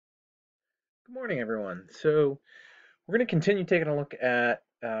Good morning, everyone. So we're going to continue taking a look at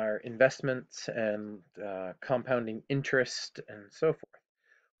our investments and compounding interest and so forth.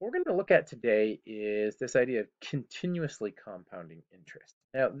 What we're going to look at today is this idea of continuously compounding interest.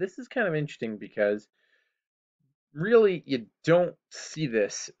 Now, this is kind of interesting because really you don't see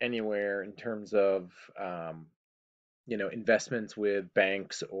this anywhere in terms of investments with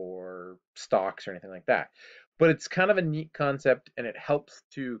banks or stocks or anything like that. But it's kind of a neat concept and it helps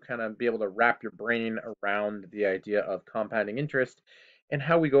to kind of be able to wrap your brain around the idea of compounding interest and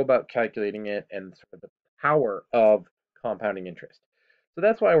how we go about calculating it and sort of the power of compounding interest. So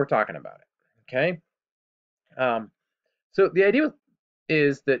that's why we're talking about it. Okay. Um, so the idea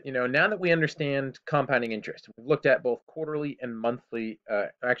is that now that we understand compounding interest, we've looked at both quarterly and monthly,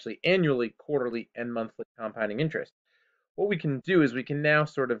 actually annually, quarterly, and monthly compounding interest. What we can do is we can now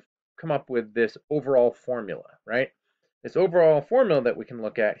sort of come up with this overall formula, right? This overall formula that we can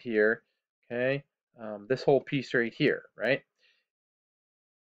look at here, okay, this whole piece right here, right?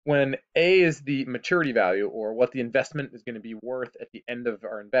 When A is the maturity value or what the investment is going to be worth at the end of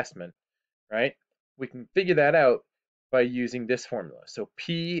our investment, right? We can figure that out by using this formula. So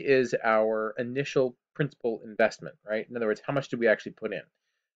P is our initial principal investment, right? In other words, how much do we actually put in,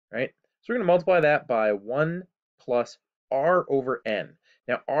 right? So we're going to multiply that by 1 plus R over N.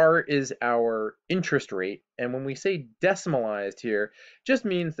 Now, R is our interest rate, and when we say decimalized here, just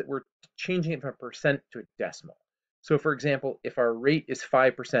means that we're changing it from a percent to a decimal. So for example, if our rate is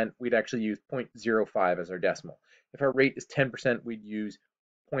 5%, we'd actually use 0.05 as our decimal. If our rate is 10%, we'd use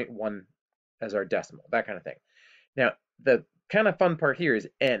zero point 0.1 as our decimal, that kind of thing. Now, the kind of fun part here is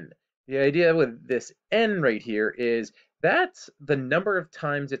N. The idea with this N right here is that's the number of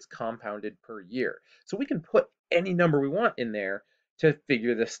times it's compounded per year. So we can put any number we want in there to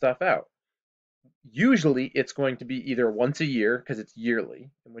figure this stuff out. Usually it's going to be either once a year because it's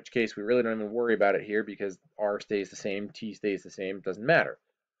yearly, in which case we really don't even worry about it here because R stays the same, T stays the same, doesn't matter.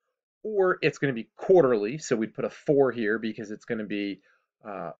 Or it's going to be quarterly, so we'd put a 4 here because it's going to be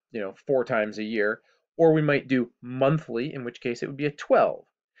 4 times a year. Or we might do monthly, in which case it would be a 12.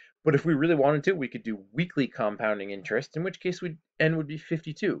 But if we really wanted to, we could do weekly compounding interest, in which case N would be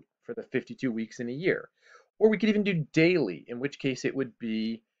 52 for the 52 weeks in a year. Or we could even do daily, in which case it would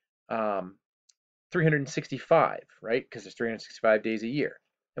be 365, right? Because there's 365 days a year.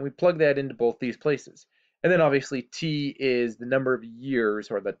 And we plug that into both these places. And then obviously T is the number of years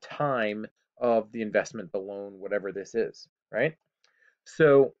or the time of the investment, the loan, whatever this is, right?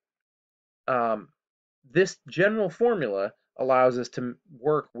 So um, this general formula allows us to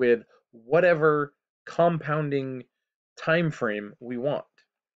work with whatever compounding time frame we want.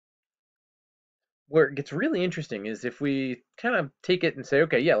 Where it gets really interesting is if we kind of take it and say,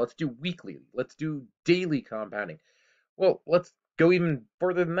 okay, yeah, let's do weekly, let's do daily compounding. Well, let's go even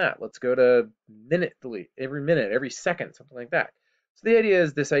further than that. Let's go to minute, every second, something like that. So the idea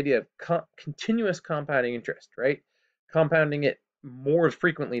is this idea of continuous compounding interest, right? Compounding it more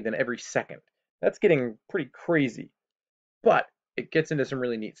frequently than every second. That's getting pretty crazy, but it gets into some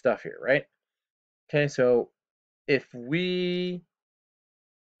really neat stuff here, right? Okay, so if we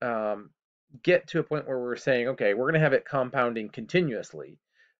um, get to a point where we're saying, okay, we're going to have it compounding continuously,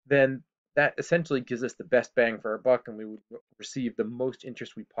 then that essentially gives us the best bang for our buck and we would receive the most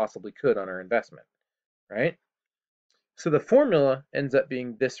interest we possibly could on our investment, right? So the formula ends up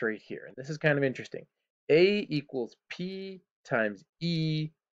being this right here. And this is kind of interesting. A equals P times E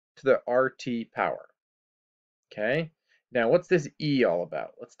to the RT power. Okay. Now, what's this E all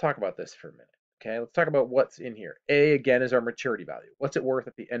about? Let's talk about this for a minute. Okay. Let's talk about what's in here. A, again, is our maturity value. What's it worth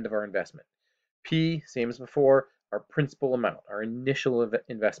at the end of our investment? P, same as before, our principal amount, our initial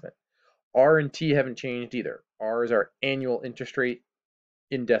investment. R and T haven't changed either. R is our annual interest rate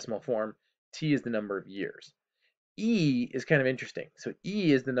in decimal form. T is the number of years. E is kind of interesting. So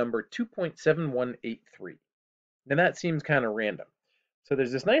E is the number 2.7183. Now that seems kind of random. So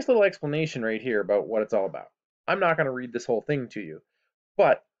there's this nice little explanation right here about what it's all about. I'm not going to read this whole thing to you,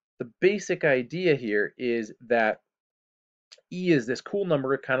 but the basic idea here is that E is this cool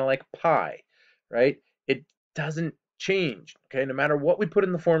number, kind of like pi, right? It doesn't change, okay? No matter what we put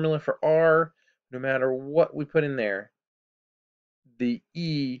in the formula for R, no matter what we put in there, the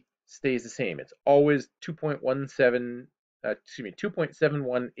E stays the same. It's always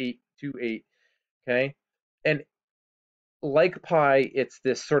 2.71828, okay? And like pi, it's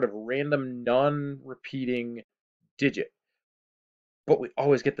this sort of random non-repeating digit, but we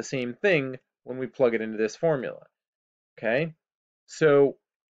always get the same thing when we plug it into this formula, okay? So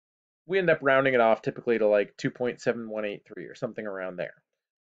we end up rounding it off typically to like 2.7183 or something around there.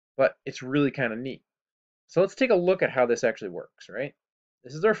 But it's really kind of neat. So let's take a look at how this actually works, right?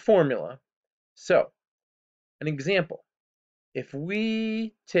 This is our formula. So, an example. If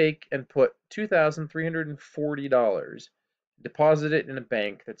we take and put $2,340, deposit it in a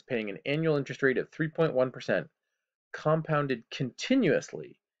bank that's paying an annual interest rate of 3.1%, compounded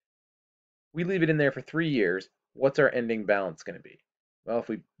continuously, we leave it in there for 3 years, what's our ending balance going to be? Well, if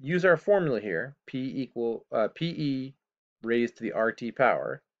we use our formula here, PE raised to the RT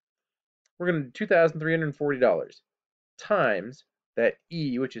power, we're going to do $2,340 times that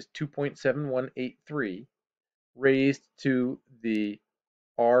E, which is 2.7183, raised to the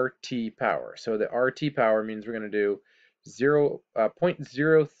RT power. So the RT power means we're going to do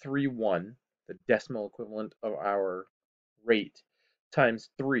 0.031, the decimal equivalent of our rate, times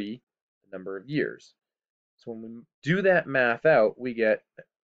 3, the number of years. So when we do that math out, we get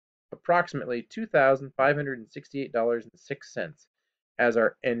approximately $2,568.06 as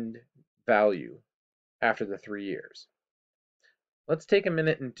our end value after the 3 years. Let's take a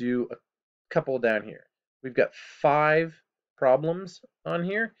minute and do a couple down here. We've got 5 problems on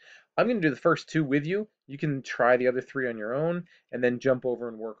here. I'm going to do the first 2 with you. You can try the other 3 on your own and then jump over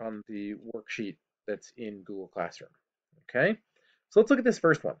and work on the worksheet that's in Google Classroom. Okay, so let's look at this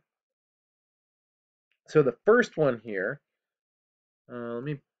first one. So the first one here, let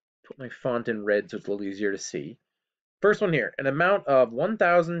me put my font in red so it's a little easier to see. First one here, an amount of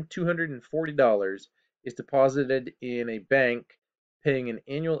 $1,240 is deposited in a bank paying an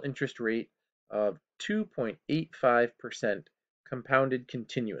annual interest rate of 2.85% compounded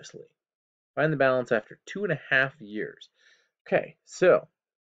continuously. Find the balance after 2.5 years. Okay, so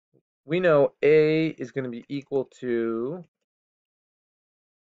we know A is going to be equal to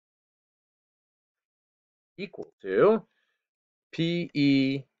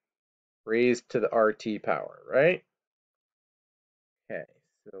PE raised to the RT power, right? Okay,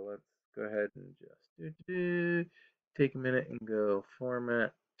 so let's go ahead and just take a minute and go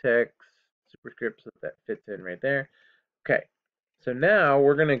format, text, superscript, so that fits in right there. Okay, so now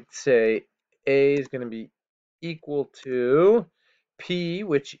we're going to say A is going to be equal to P,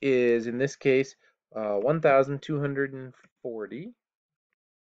 which is in this case 1,240,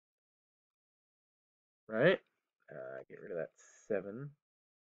 right? Get rid of that 7.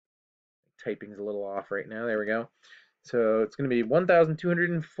 Typing's a little off right now. There we go. So it's going to be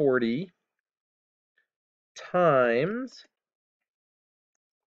 1,240 times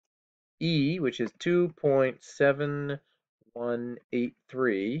E, which is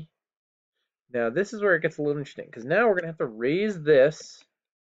 2.7183. Now this is where it gets a little interesting, because now we're going to have to raise this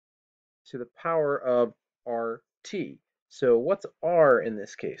to the power of RT. So what's R in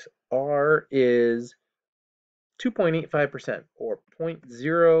this case? R is 2.85%, or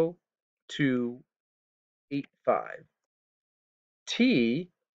 0.0285.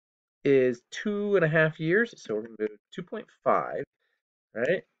 T is 2.5 years, so we're going to do 2.5,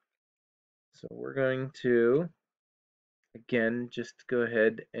 right? So we're going to, again, just go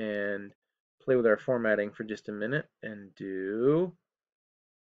ahead and play with our formatting for just a minute and do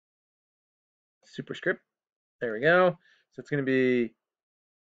superscript. There we go. So it's going to be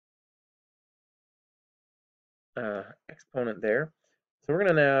exponent there. So we're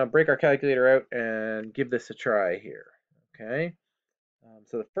going to now break our calculator out and give this a try here. Okay.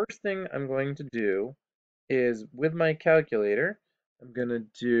 So the first thing I'm going to do is with my calculator, I'm going to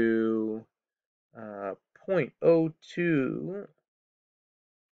do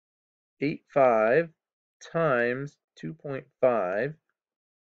 0.0285 times 2.5.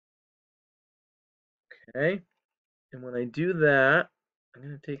 Okay. And when I do that, I'm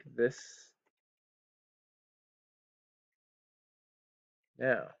going to take this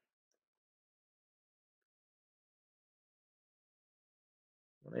now.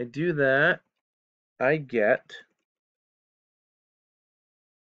 When I do that, I get,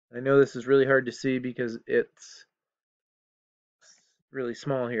 I know this is really hard to see because it's really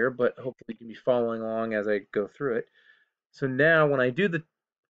small here, but hopefully you can be following along as I go through it. So now when I do the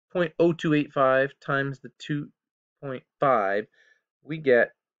 0.0285 times the 2.5, we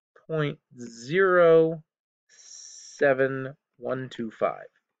get 0.07125.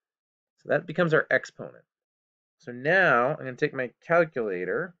 So that becomes our exponent. So now I'm going to take my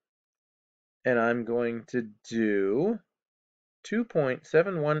calculator and I'm going to do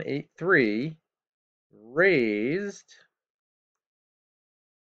 2.7183 raised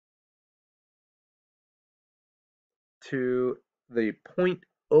to the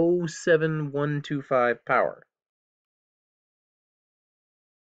 0.07125 power.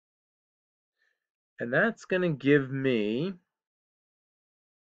 And that's going to give me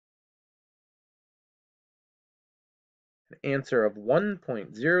an answer of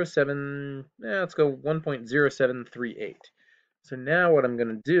 1.07, let's go 1.0738. So now what I'm going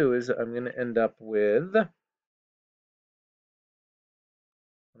to do is I'm going to end up with,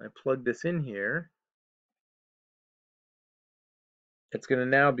 when I plug this in here, it's going to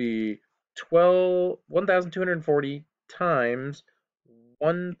now be 1,240 times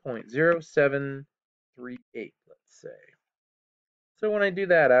 1.0738, let's say. So when I do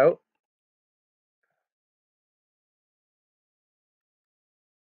that out,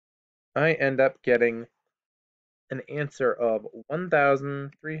 I end up getting an answer of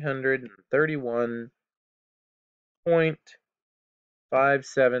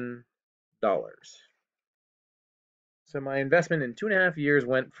 $1,331.57. So my investment in 2.5 years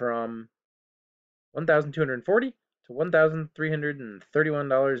went from 1,240 to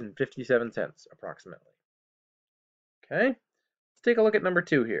 $1,331.57 approximately. Okay, let's take a look at number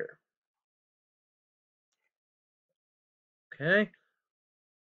 2 here. Okay,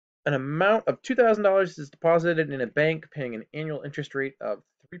 an amount of $2,000 is deposited in a bank paying an annual interest rate of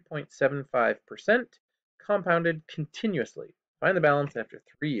 3.75%, compounded continuously. Find the balance after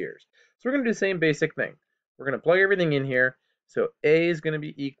 3 years. So we're going to do the same basic thing. We're going to plug everything in here. So A is going to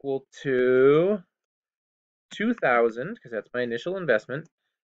be equal to 2,000, because that's my initial investment,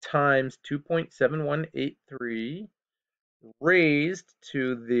 times 2.7183 raised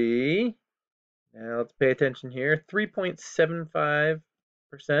to the, now let's pay attention here, 3.75%.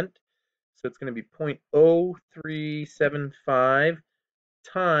 So it's going to be 0.0375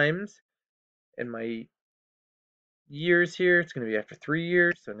 times, and my years here, it's going to be after 3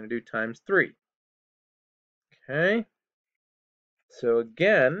 years, so I'm going to do times 3. Okay, so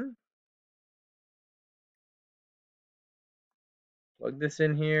again, plug this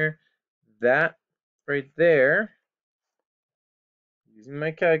in here. That right there, using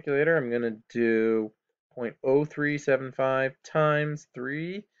my calculator, I'm going to do 0.0375 times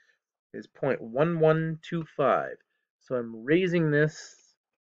 3 is 0.1125. So I'm raising this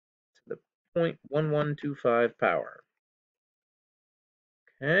to the 0.1125 power.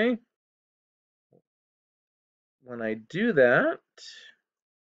 Okay. When I do that,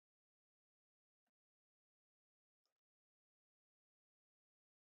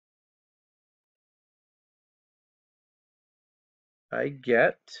 I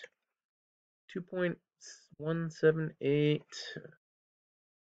get 2.178.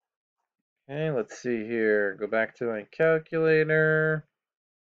 Okay, let's see here. Go back to my calculator.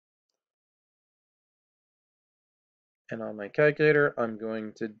 And on my calculator, I'm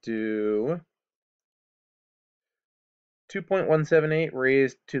going to do 2.178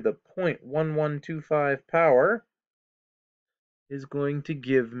 raised to the 0.1125 power is going to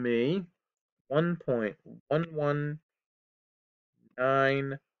give me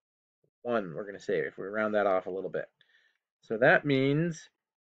 1.1191, we're going to say, if we round that off a little bit. So that means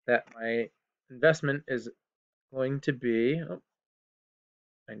that my investment is going to be, oh,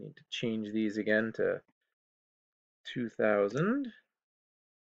 I need to change these again to 2,000 to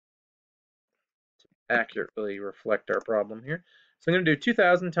accurately reflect our problem here. So I'm going to do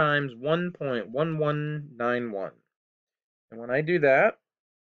 2,000 times 1.1191. And when I do that,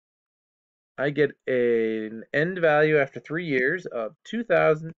 I get an end value after 3 years of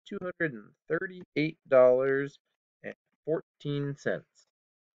 $2,238.14.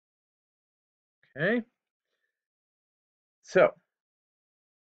 Okay, so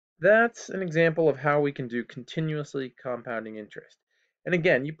that's an example of how we can do continuously compounding interest. And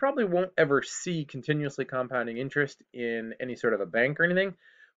again, you probably won't ever see continuously compounding interest in any sort of a bank or anything,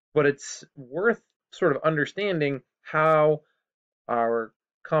 but it's worth sort of understanding how our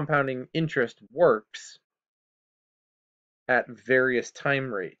compounding interest works at various time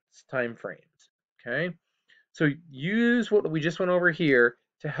frames. Okay, so use what we just went over here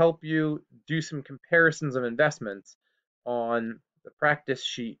to help you do some comparisons of investments on the practice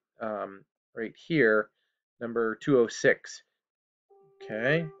sheet right here, number 206.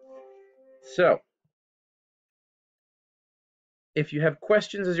 Okay, so if you have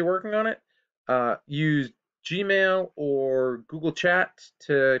questions as you're working on it, use Gmail or Google Chat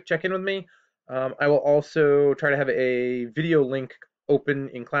to check in with me. I will also try to have a video link open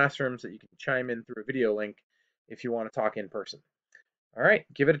in classrooms that you can chime in through a video link if you want to talk in person. All right,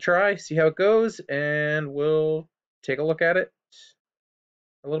 give it a try, see how it goes, and we'll take a look at it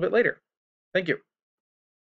a little bit later. Thank you.